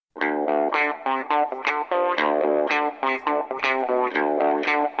Whitfield's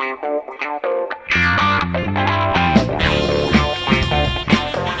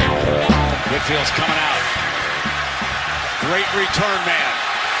coming out. Great return man.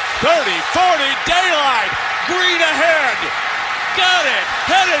 30, 40, daylight. Green ahead. Got it.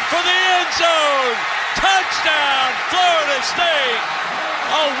 Headed for the end zone. Touchdown, Florida State.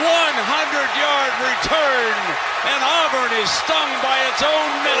 A 100-yard return. And Auburn is stung by its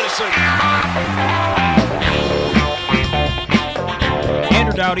own medicine.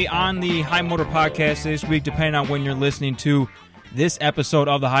 Andrew Dowdy on the High Motor Podcast this week, depending on when you're listening to this episode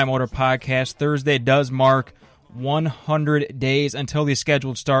of the High Motor Podcast. Thursday does mark 100 days until the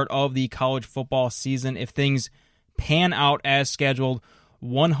scheduled start of the college football season. If things pan out as scheduled,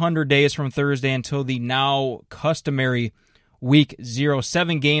 100 days from Thursday until the now customary Week 0.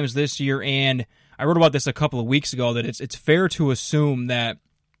 7 games this year, and I wrote about this a couple of weeks ago, that it's fair to assume that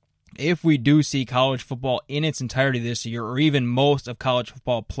if we do see college football in its entirety this year, or even most of college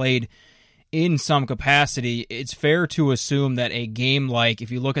football played in some capacity, it's fair to assume that a game like, if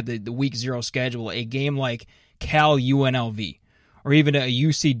you look at the Week 0 schedule, a game like Cal UNLV, or even a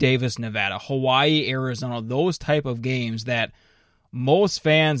UC Davis Nevada, Hawaii Arizona, those type of games that most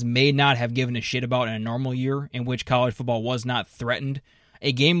fans may not have given a shit about in a normal year in which college football was not threatened,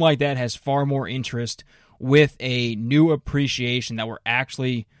 a game like that has far more interest with a new appreciation that we're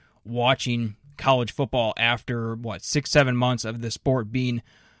actually watching college football after, 6-7 months of the sport being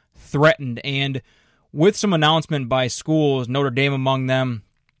threatened. And with some announcement by schools, Notre Dame among them,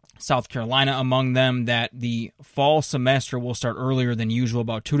 South Carolina among them, that the fall semester will start earlier than usual,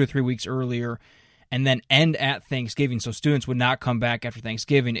 about 2 to 3 weeks earlier, and then end at Thanksgiving, so students would not come back after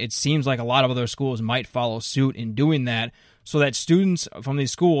Thanksgiving. It seems like a lot of other schools might follow suit in doing that, so that students from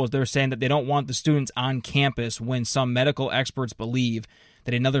these schools, they're saying that they don't want the students on campus when some medical experts believe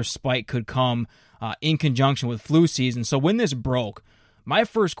that another spike could come in conjunction with flu season. So when this broke, my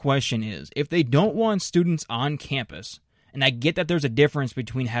first question is, if they don't want students on campus, and I get that there's a difference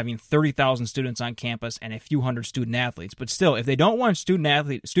between having 30,000 students on campus and a few hundred student athletes, but still, if they don't want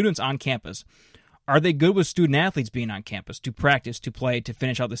students on campus, are they good with student athletes being on campus to practice, to play, to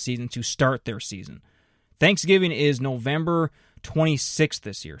finish out the season, to start their season? Thanksgiving is November 26th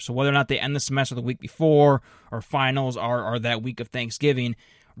this year, so whether or not they end the semester the week before or finals are that week of Thanksgiving,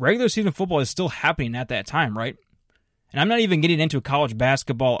 regular season football is still happening at that time, right? And I'm not even getting into college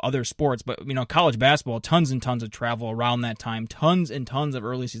basketball, other sports, but college basketball, tons and tons of travel around that time, tons and tons of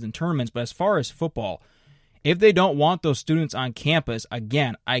early season tournaments. But as far as football, if they don't want those students on campus,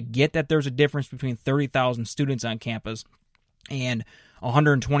 again, I get that there's a difference between 30,000 students on campus and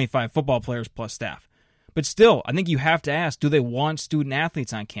 125 football players plus staff. But still, I think you have to ask, do they want student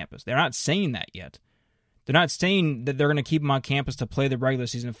athletes on campus? They're not saying that yet. They're not saying that they're going to keep them on campus to play the regular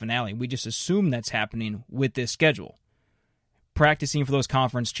season finale. We just assume that's happening with this schedule. Practicing for those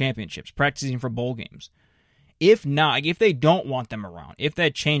conference championships, practicing for bowl games. If not, if they don't want them around, if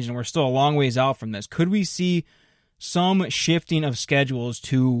that changed and we're still a long ways out from this, could we see some shifting of schedules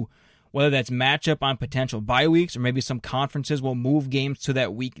to whether that's matchup on potential bye weeks, or maybe some conferences will move games to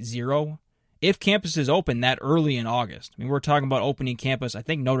that Week 0? If campus is open that early in August, we're talking about opening campus, I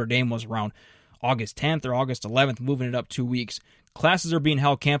think Notre Dame was around August 10th or August 11th, moving it up 2 weeks. Classes are being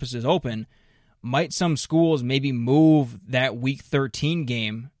held, campus is open. Might some schools maybe move that Week 13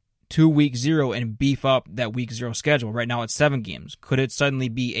 game to Week 0 and beef up that Week 0 schedule? Right now it's 7 games. Could it suddenly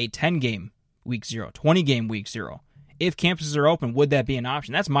be a 10-game Week 0, 20-game Week 0? If campuses are open, would that be an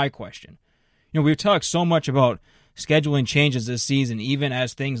option? That's my question. We've talked so much about scheduling changes this season, even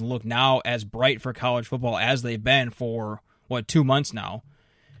as things look now as bright for college football as they've been for, 2 months now.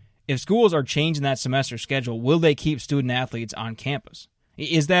 If schools are changing that semester schedule, will they keep student athletes on campus?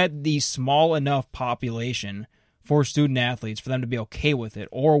 Is that the small enough population for student athletes for them to be okay with it,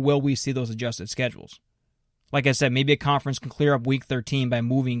 or will we see those adjusted schedules? Like I said, maybe a conference can clear up Week 13 by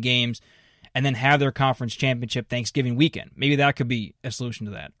moving games and then have their conference championship Thanksgiving weekend. Maybe that could be a solution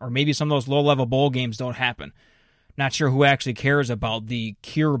to that. Or maybe some of those low-level bowl games don't happen. Not sure who actually cares about the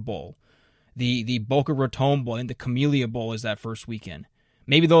Cure Bowl, the Boca Raton Bowl, and the Camellia Bowl is that first weekend.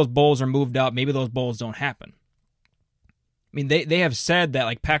 Maybe those bowls are moved up. Maybe those bowls don't happen. They have said that,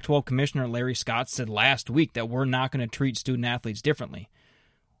 like Pac-12 Commissioner Larry Scott said last week, that we're not going to treat student athletes differently.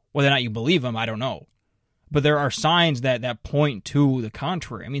 Whether or not you believe him, I don't know. But there are signs that point to the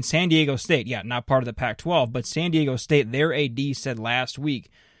contrary. San Diego State, not part of the Pac-12, but San Diego State, their AD said last week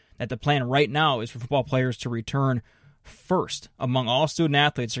that the plan right now is for football players to return first among all student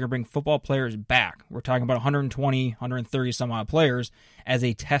athletes. They're going to bring football players back. We're talking about 120, 130 some odd players as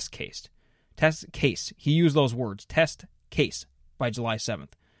a test case. Test case. He used those words, test case, by July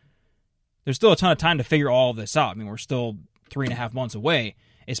 7th. there's still a ton of time to figure all of this out. I mean, we're still 3.5 months away,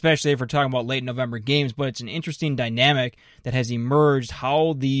 especially if we're talking about late November games, but it's an interesting dynamic that has emerged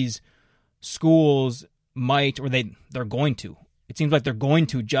how these schools might, or they're going to. It seems like they're going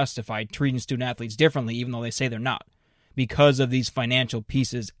to justify treating student athletes differently, even though they say they're not, because of these financial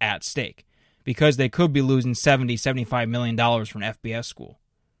pieces at stake, because they could be losing $70, $75 million from an FBS school.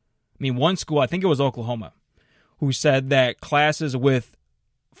 I mean, one school, I think it was Oklahoma, who said that classes with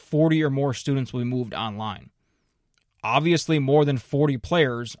 40 or more students will be moved online. Obviously, more than 40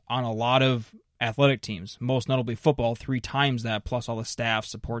 players on a lot of athletic teams, most notably football, 3 times that, plus all the staff,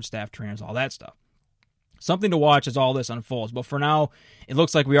 support staff, trainers, all that stuff. Something to watch as all this unfolds. But for now, it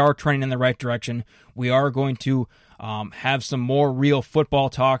looks like we are trending in the right direction. We are going to have some more real football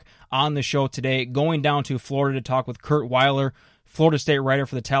talk on the show today, going down to Florida to talk with Curt Weiler, Florida State writer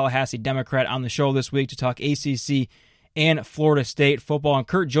for the Tallahassee Democrat, on the show this week to talk ACC and Florida State football. And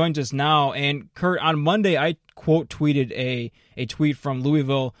Curt joins us now. And Curt, on Monday, I quote tweeted a tweet from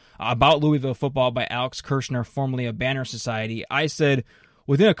Louisville about Louisville football by Alex Kirshner, formerly of Banner Society. I said,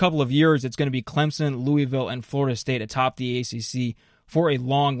 within a couple of years, it's going to be Clemson, Louisville, and Florida State atop the ACC for a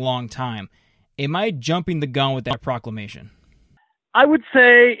long, long time. Am I jumping the gun with that proclamation? I would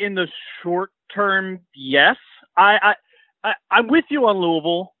say in the short term, yes. I'm with you on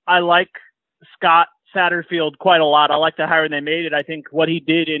Louisville. I like Scott Satterfield quite a lot. I like the hire they made it. I think what he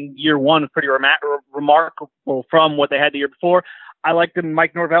did in year one was pretty remarkable from what they had the year before. I like the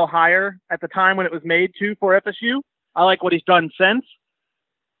Mike Norvell hire at the time when it was made too for FSU. I like what he's done since.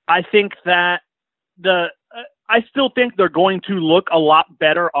 I think that I still think they're going to look a lot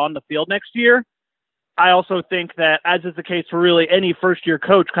better on the field next year. I also think that, as is the case for really any first-year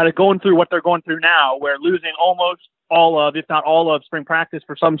coach, kind of going through what they're going through now, where losing almost all of, if not all of, spring practice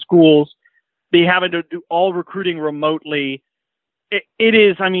for some schools, be having to do all recruiting remotely, it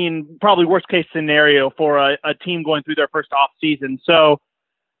is, I mean, probably worst-case scenario for a team going through their first off-season. So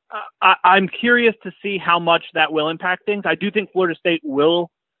I'm curious to see how much that will impact things. I do think Florida State will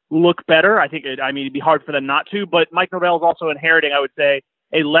look better. I think it'd be hard for them not to, but Mike Norvell is also inheriting, I would say,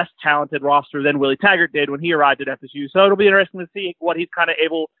 a less talented roster than Willie Taggart did when he arrived at FSU. So it'll be interesting to see what he's kind of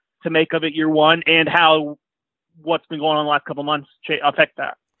able to make of it year one and how what's been going on the last couple of months affect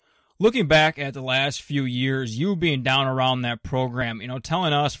that. Looking back at the last few years, you being down around that program,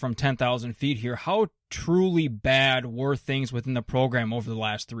 telling us from 10,000 feet here, how truly bad were things within the program over the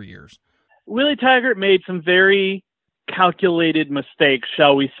last 3 years? Willie Taggart made some very calculated mistakes,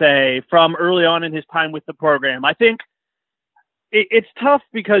 shall we say, from early on in his time with the program. I think it's tough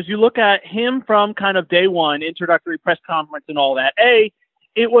because you look at him from kind of day one, introductory press conference and all that.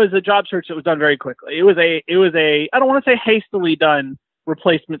 It was a job search that was done very quickly. It was a I don't want to say hastily done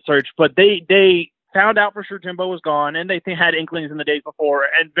replacement search, but they found out for sure Jimbo was gone, and they had inklings in the days before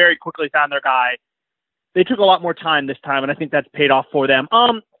and very quickly found their guy. They took a lot more time this time, and I think that's paid off for them.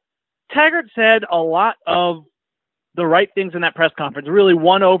 Taggart said a lot of the right things in that press conference, really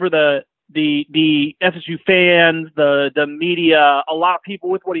won over the FSU fans, the media, a lot of people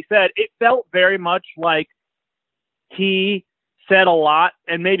with what he said. It felt very much like he said a lot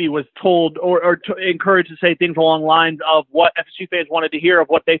and maybe was told or encouraged to say things along the lines of what FSU fans wanted to hear, of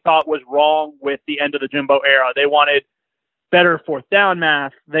what they thought was wrong with the end of the Jimbo era. They wanted better fourth down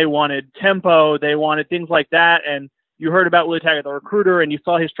math. They wanted tempo. They wanted things like that. And you heard about Willie Taggart, the recruiter, and you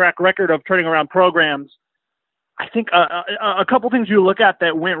saw his track record of turning around programs. I think a couple things you look at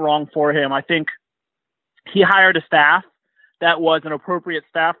that went wrong for him. I think he hired a staff that was an appropriate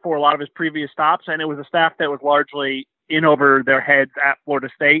staff for a lot of his previous stops, and it was a staff that was largely in over their heads at Florida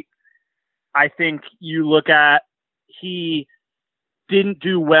State. I think you look at he didn't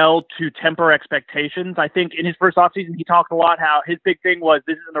do well to temper expectations. I think in his first offseason, he talked a lot how his big thing was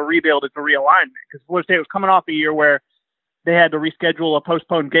this isn't a rebuild, it's a realignment, because Florida State was coming off a year where they had to reschedule a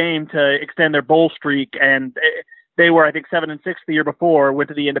postponed game to extend their bowl streak, and they were, I think, 7-6 the year before, went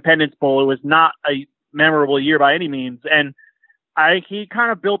to the Independence Bowl. It was not a memorable year by any means, and I think he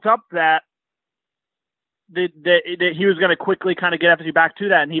kind of built up that he was going to quickly kind of get FSU back to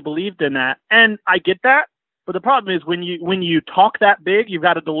that, and he believed in that. And I get that, but the problem is when you talk that big, you've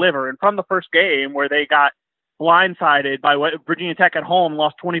got to deliver. And from the first game where they got blindsided by what Virginia Tech at home,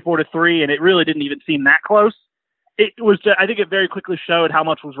 lost 24-3, and it really didn't even seem that close. It was just, I think it very quickly showed how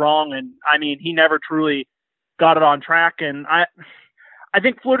much was wrong. And I mean, he never truly got it on track. And I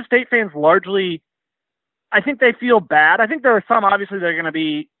think Florida State fans largely, I think they feel bad. I think there are some, obviously, they're going to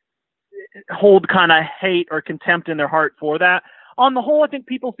be hold kind of hate or contempt in their heart for that. On the whole, I think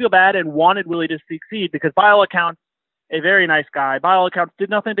people feel bad and wanted Willie to succeed because by all accounts, a very nice guy, by all accounts, did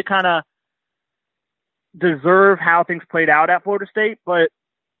nothing to kind of deserve how things played out at Florida State. But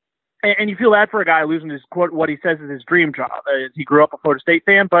and you feel bad for a guy losing his quote, what he says is his dream job. He grew up a Florida State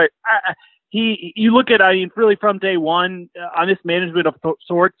fan, but you look at, I mean, really from day one on this management of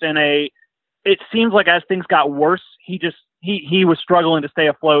sorts, and it seems like as things got worse, he was struggling to stay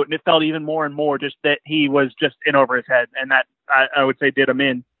afloat, and it felt even more and more just that he was just in over his head, and that I would say did him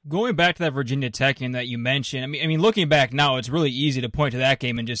in. Going back to that Virginia Tech game that you mentioned, I mean, looking back now, it's really easy to point to that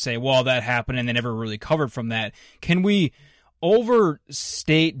game and just say, well, that happened, and they never really covered from that. Can we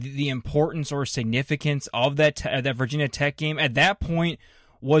overstate the importance or significance of that Virginia Tech game? At that point,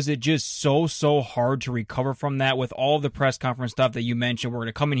 was it just so hard to recover from that with all the press conference stuff that you mentioned? We're going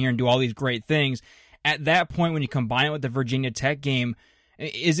to come in here and do all these great things. At that point, when you combine it with the Virginia Tech game,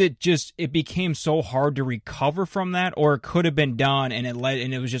 is it just it became so hard to recover from that, or it could have been done and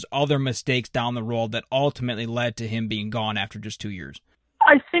it was just other mistakes down the road that ultimately led to him being gone after just 2 years?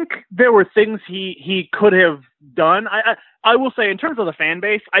 I think there were things he could have done. I will say, in terms of the fan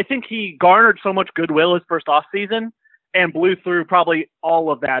base, I think he garnered so much goodwill his first off season and blew through probably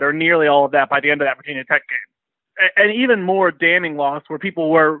all of that, or nearly all of that, by the end of that Virginia Tech game. An even more damning loss where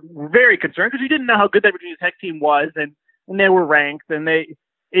people were very concerned because you didn't know how good that Virginia Tech team was, and they were ranked, and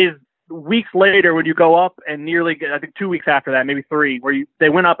weeks later when you go up and nearly, I think 2 weeks after that, maybe 3, where they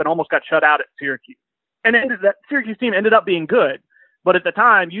went up and almost got shut out at Syracuse. And that Syracuse team ended up being good. But at the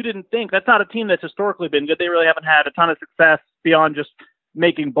time, you didn't think, that's not a team that's historically been good. They really haven't had a ton of success beyond just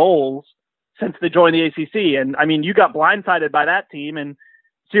making bowls since they joined the ACC. And I mean, you got blindsided by that team, and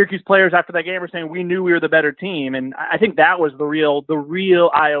Syracuse players after that game were saying, we knew we were the better team. And I think that was the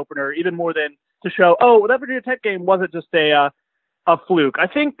real eye opener, even more than to show, well, that Virginia Tech game wasn't just a fluke. I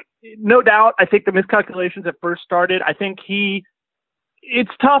think, no doubt, I think the miscalculations at first started. I think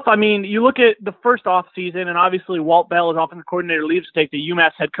it's tough. I mean, you look at the first off season, and obviously Walt Bell, as offensive coordinator, leaves to take the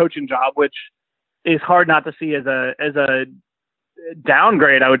UMass head coaching job, which is hard not to see as a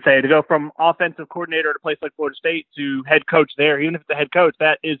downgrade, I would say, to go from offensive coordinator at a place like Florida State to head coach there. Even if it's a head coach,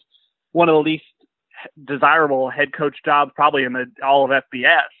 that is one of the least desirable head coach jobs probably in all of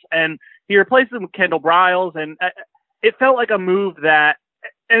FBS. And he replaced him with Kendall Briles, and it felt like a move that,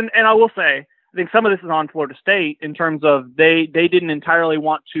 and I will say, I think some of this is on Florida State in terms of they didn't entirely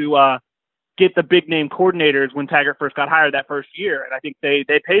want to get the big name coordinators when Taggart first got hired that first year. And I think they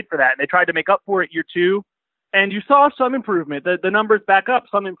paid for that, and they tried to make up for it year 2. And you saw some improvement. The numbers back up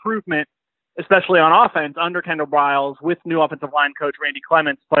some improvement, especially on offense under Kendall Briles with new offensive line coach Randy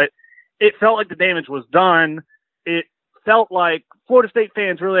Clements. But it felt like the damage was done. It felt like Florida State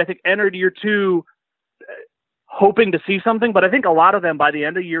fans really, I think, entered year 2 hoping to see something. But I think a lot of them by the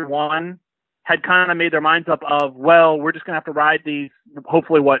end of year 1 had kind of made their minds up of, well, we're just going to have to ride these,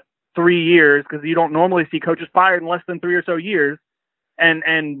 hopefully, 3 years, because you don't normally see coaches fired in less than 3 or so years,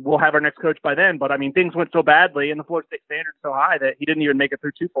 and we'll have our next coach by then. But, I mean, things went so badly, and the Florida State standard so high that he didn't even make it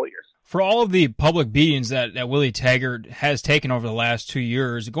through 2 full years. For all of the public beatings that Willie Taggart has taken over the last 2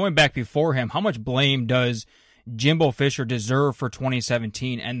 years, going back before him, how much blame does Jimbo Fisher deserve for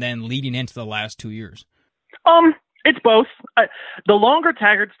 2017 and then leading into the last 2 years? It's both. The longer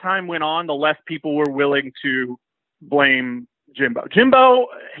Taggart's time went on, the less people were willing to blame Jimbo. Jimbo,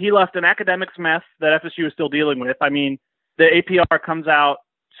 he left an academics mess that FSU is still dealing with. I mean, the APR comes out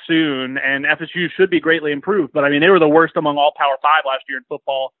soon, and FSU should be greatly improved. But, I mean, they were the worst among all Power 5 last year in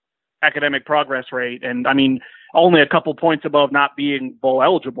football academic progress rate. And, I mean, only a couple points above not being bowl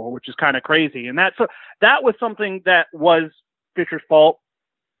eligible, which is kind of crazy. And that was something that was Fisher's fault.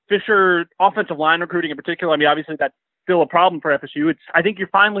 Fisher, offensive line recruiting in particular, I mean, obviously that's still a problem for FSU. I think you're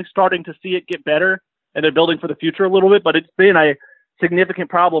finally starting to see it get better, and they're building for the future a little bit, but it's been a significant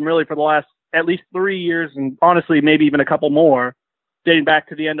problem really for the last at least 3 years, and honestly, maybe even a couple more, dating back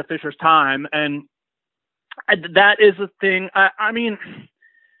to the end of Fisher's time. And that is the thing. I mean,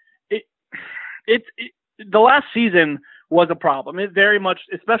 the last season was a problem. It very much,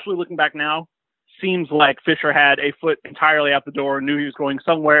 especially looking back now, seems like Fisher had a foot entirely out the door, knew he was going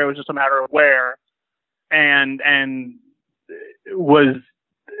somewhere. It was just a matter of where, and was,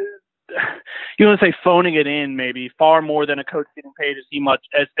 you want to say phoning it in, maybe far more than a coach getting paid as much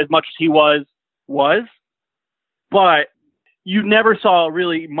as he was. But you never saw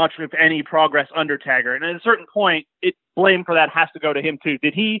really much of any progress under Taggart. And at a certain point, blame for that has to go to him too.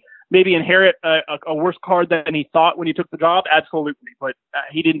 Did he maybe inherit a worse card than he thought when he took the job? Absolutely. But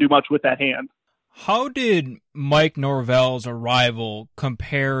he didn't do much with that hand. How did Mike Norvell's arrival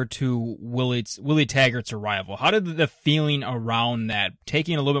compare to Willie Taggart's arrival? How did the feeling around that,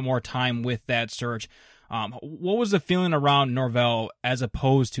 taking a little bit more time with that search, what was the feeling around Norvell as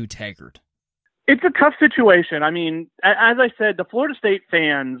opposed to Taggart? It's a tough situation. I mean, as I said, the Florida State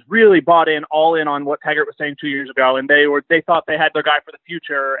fans really bought all in on what Taggart was saying 2 years ago, and they thought they had their guy for the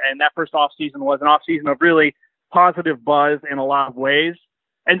future, and that first offseason was an offseason of really positive buzz in a lot of ways.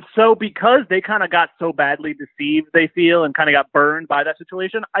 And so because they kind of got so badly deceived, they feel, and kind of got burned by that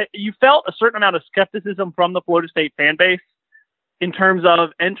situation, you felt a certain amount of skepticism from the Florida State fan base in terms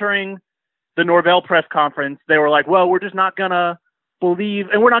of entering the Norvell press conference. They were like, well, we're just not going to believe,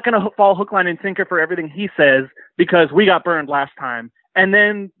 and we're not going to fall hook, line, and sinker for everything he says because we got burned last time. And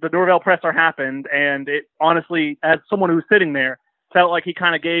then the Norvell presser happened, and it honestly, as someone who was sitting there, felt like he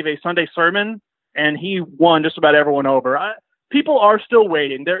kind of gave a Sunday sermon, and he won just about everyone over. People are still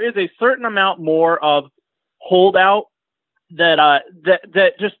waiting. There is a certain amount more of holdout that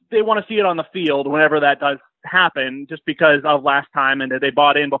just they want to see it on the field whenever that does happen, just because of last time and that they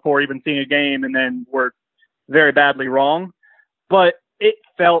bought in before even seeing a game and then were very badly wrong. But it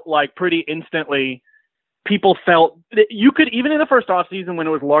felt like pretty instantly people felt that you could, even in the first offseason when it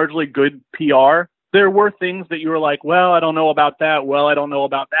was largely good PR, there were things that you were like, well, I don't know about that. Well, I don't know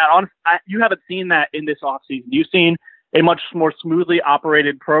about that. Honestly, you haven't seen that in this offseason. You've seen a much more smoothly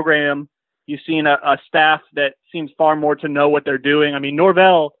operated program. You've seen a staff that seems far more to know what they're doing. I mean,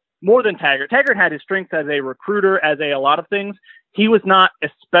 Norvell, more than Taggart. Taggart had his strengths as a recruiter, as a lot of things. He was not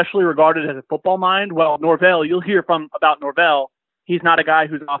especially regarded as a football mind. Well, Norvell, you'll hear about Norvell. He's not a guy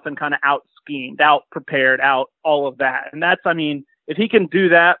who's often kind of out schemed, out prepared, out all of that. And that's, I mean, if he can do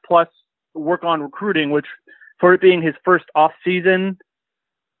that plus work on recruiting, which for it being his first off season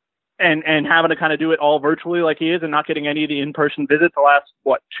and having to kind of do it all virtually like he is and not getting any of the in-person visits the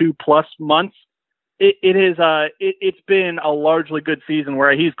last, 2+ months, it's been a largely good season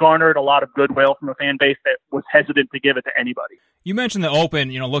where he's garnered a lot of goodwill from a fan base that was hesitant to give it to anybody. You mentioned the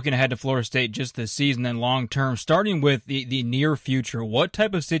Open, looking ahead to Florida State just this season and long term. Starting with the near future, what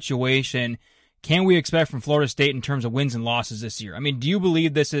type of situation can we expect from Florida State in terms of wins and losses this year? I mean, do you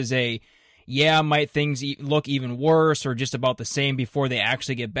believe this is might things look even worse or just about the same before they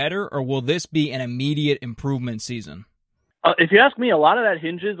actually get better, or will this be an immediate improvement season? If you ask me, a lot of that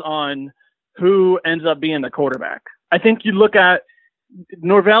hinges on who ends up being the quarterback. I think you look at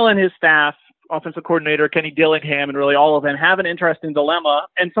Norvell and his staff, offensive coordinator Kenny Dillingham, and really all of them have an interesting dilemma,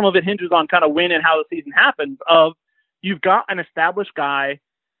 and some of it hinges on kind of when and how the season happens. Of you've got an established guy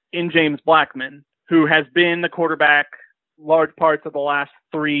in James Blackman who has been the quarterback large parts of the last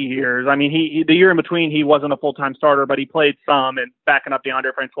 3 years. I mean, the year in between he wasn't a full-time starter, but he played some and backing up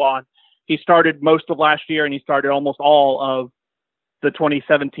DeAndre Francois. He started most of last year, and he started almost all of the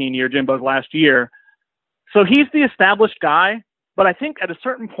 2017 year, Jimbo's last year. So he's the established guy, but I think at a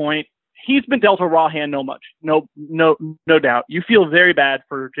certain point, he's been dealt a raw hand no doubt. You feel very bad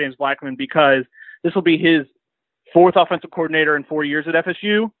for James Blackman because this will be his fourth offensive coordinator in 4 years at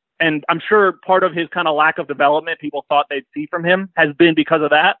FSU. And I'm sure part of his kind of lack of development people thought they'd see from him has been because of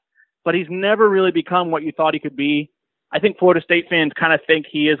that. But he's never really become what you thought he could be. I think Florida State fans kind of think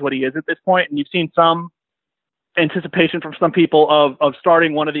he is what he is at this point. And you've seen some anticipation from some people of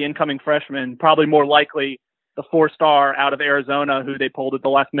starting one of the incoming freshmen, probably more likely the 4-star out of Arizona who they pulled at the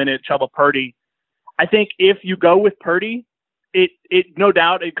last minute, Chubba Purdy. I think if you go with Purdy, it no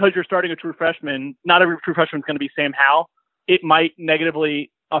doubt, because you're starting a true freshman, not every true freshman is going to be Sam Howell. It might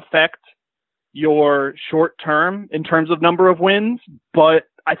negatively affect your short term in terms of number of wins, but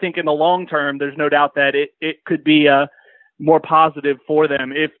I think in the long term, there's no doubt that it could be more positive for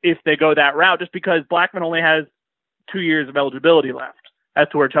them if they go that route, just because Blackman only has 2 years of eligibility left, as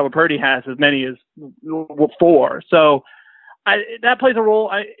to where Chubba Purdy has as many as 4. So that plays a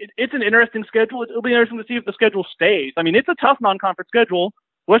role. It's an interesting schedule. It'll be interesting to see if the schedule stays. I mean, it's a tough non-conference schedule.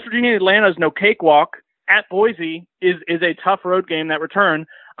 West Virginia and Atlanta is no cakewalk. At Boise is a tough road game that return.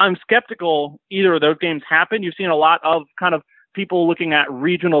 I'm skeptical either of those games happen. You've seen a lot of kind of people looking at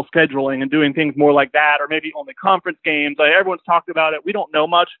regional scheduling and doing things more like that, or maybe only conference games. Everyone's talked about it. We don't know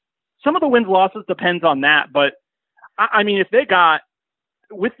much. Some of the wins losses depends on that. But I mean, if they got,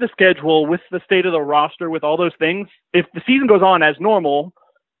 with the schedule, with the state of the roster, with all those things, if the season goes on as normal,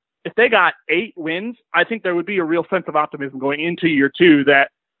 if they got 8 wins, I think there would be a real sense of optimism going into year 2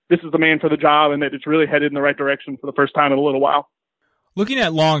 that this is the man for the job and that it's really headed in the right direction for the first time in a little while. Looking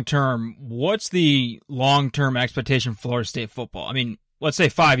at long-term, what's the long-term expectation for Florida State football? I mean, let's say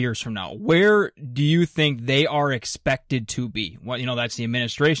 5 years from now, where do you think they are expected to be? That's the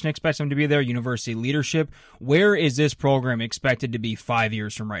administration expects them to be there, university leadership. Where is this program expected to be 5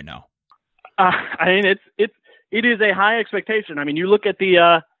 years from right now? I mean, it is a high expectation. I mean, you look at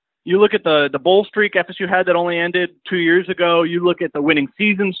the bowl streak FSU had that only ended 2 years ago. You look at the winning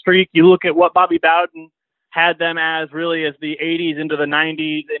season streak. You look at what Bobby Bowden had them as really as the 80s into the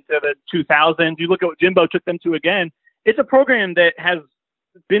 90s, into the 2000s. You look at what Jimbo took them to again. It's a program that has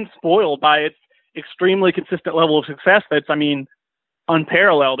been spoiled by its extremely consistent level of success. That's,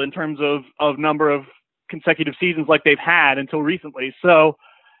 unparalleled in terms of number of consecutive seasons like they've had until recently. So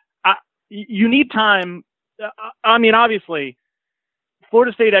you need time. Obviously,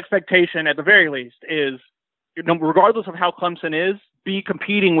 Florida State expectation at the very least is, regardless of how Clemson is, be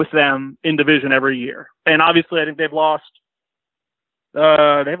competing with them in division every year. And obviously, I think they've lost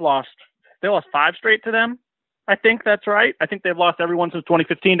 5 straight to them. I think that's right. I think they've lost everyone since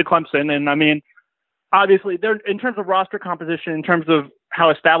 2015 to Clemson. And obviously, they're, in terms of roster composition, in terms of how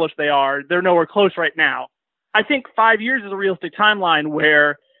established they are, they're nowhere close right now. I think 5 years is a realistic timeline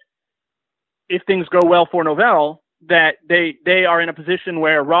where, if things go well for Norvell, that they are in a position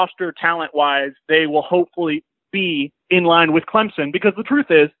where roster talent-wise, they will hopefully be in line with Clemson. Because the truth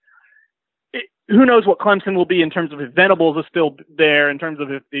is, who knows what Clemson will be in terms of if Venables is still there, in terms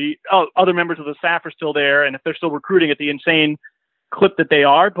of if the other members of the staff are still there, and if they're still recruiting at the insane clip that they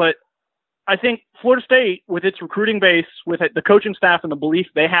are. But I think Florida State, with its recruiting base, with the coaching staff and the belief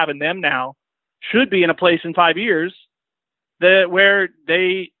they have in them now, should be in a place in 5 years where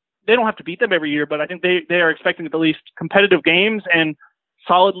they don't have to beat them every year, but I think they are expecting at least competitive games and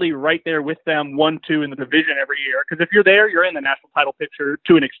solidly right there with them 1-2 in the division every year. Because if you're there, you're in the national title picture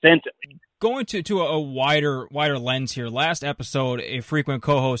to an extent. Going to a wider lens here, last episode, a frequent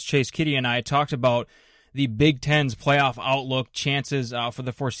co-host, Chase Kitty, and I talked about the Big Ten's playoff outlook, chances for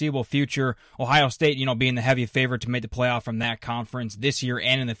the foreseeable future. Ohio State, being the heavy favorite to make the playoff from that conference this year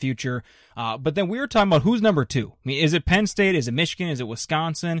and in the future. But then we were talking about who's number 2. Is it Penn State? Is it Michigan? Is it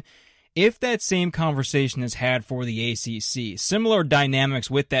Wisconsin? If that same conversation is had for the ACC, similar dynamics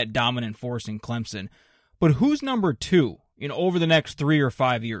with that dominant force in Clemson, but who's number 2, over the next 3 or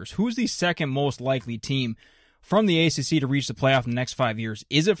 5 years? Who's the second most likely team from the ACC to reach the playoff in the next 5 years?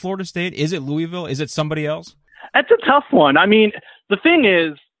 Is it Florida State? Is it Louisville? Is it somebody else? That's a tough one. The thing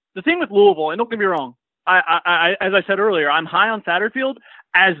with Louisville, and don't get me wrong, I as I said earlier, I'm high on Satterfield.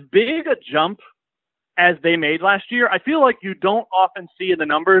 As big a jump as they made last year, I feel like you don't often see in the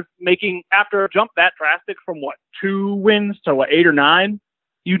numbers making, after a jump that drastic from 2 wins to 8 or 9,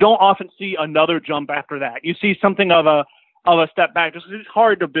 you don't often see another jump after that. You see something of a step back. Just, it's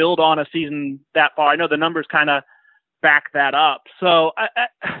hard to build on a season that far. I know the numbers kind of back that up. So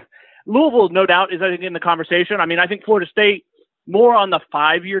Louisville, no doubt, is I think in the conversation. I think Florida State more on the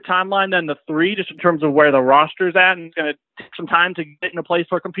 5-year timeline than the 3, just in terms of where the roster's at, and it's going to take some time to get in a place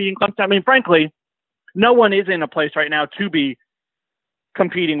for competing Clemson. Frankly, no one is in a place right now to be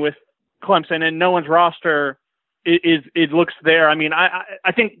competing with Clemson, and no one's roster it looks there.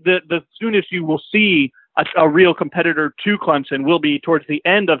 I think the soonest you will see a real competitor to Clemson will be towards the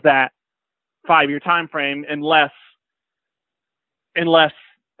end of that 5-year time frame, unless things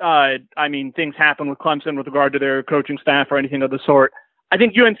happen with Clemson with regard to their coaching staff or anything of the sort. I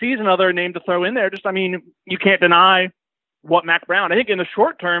think UNC is another name to throw in there. You can't deny what Mac Brown. I think in the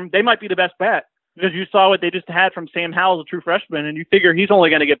short term, they might be the best bet, because you saw what they just had from Sam Howell, a true freshman, and you figure he's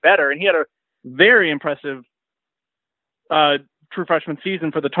only going to get better. And he had a very impressive true freshman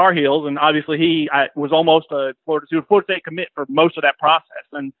season for the Tar Heels, and obviously he was almost a Florida State commit for most of that process.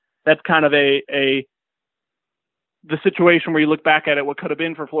 And that's kind of the situation where you look back at it, what could have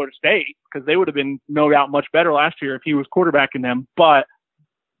been for Florida State, because they would have been no doubt much better last year if he was quarterbacking them. But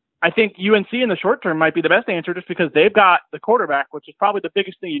I think UNC in the short term might be the best answer, just because they've got the quarterback, which is probably the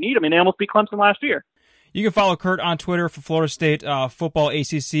biggest thing you need. They almost beat Clemson last year. You can follow Curt on Twitter for Florida State football,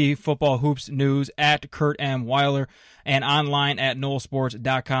 ACC, football hoops news at Curt M. Weiler, and online at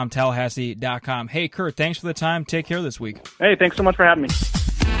NoleSports.com, Tallahassee.com. Hey, Curt, thanks for the time. Take care this week. Hey, thanks so much for having me.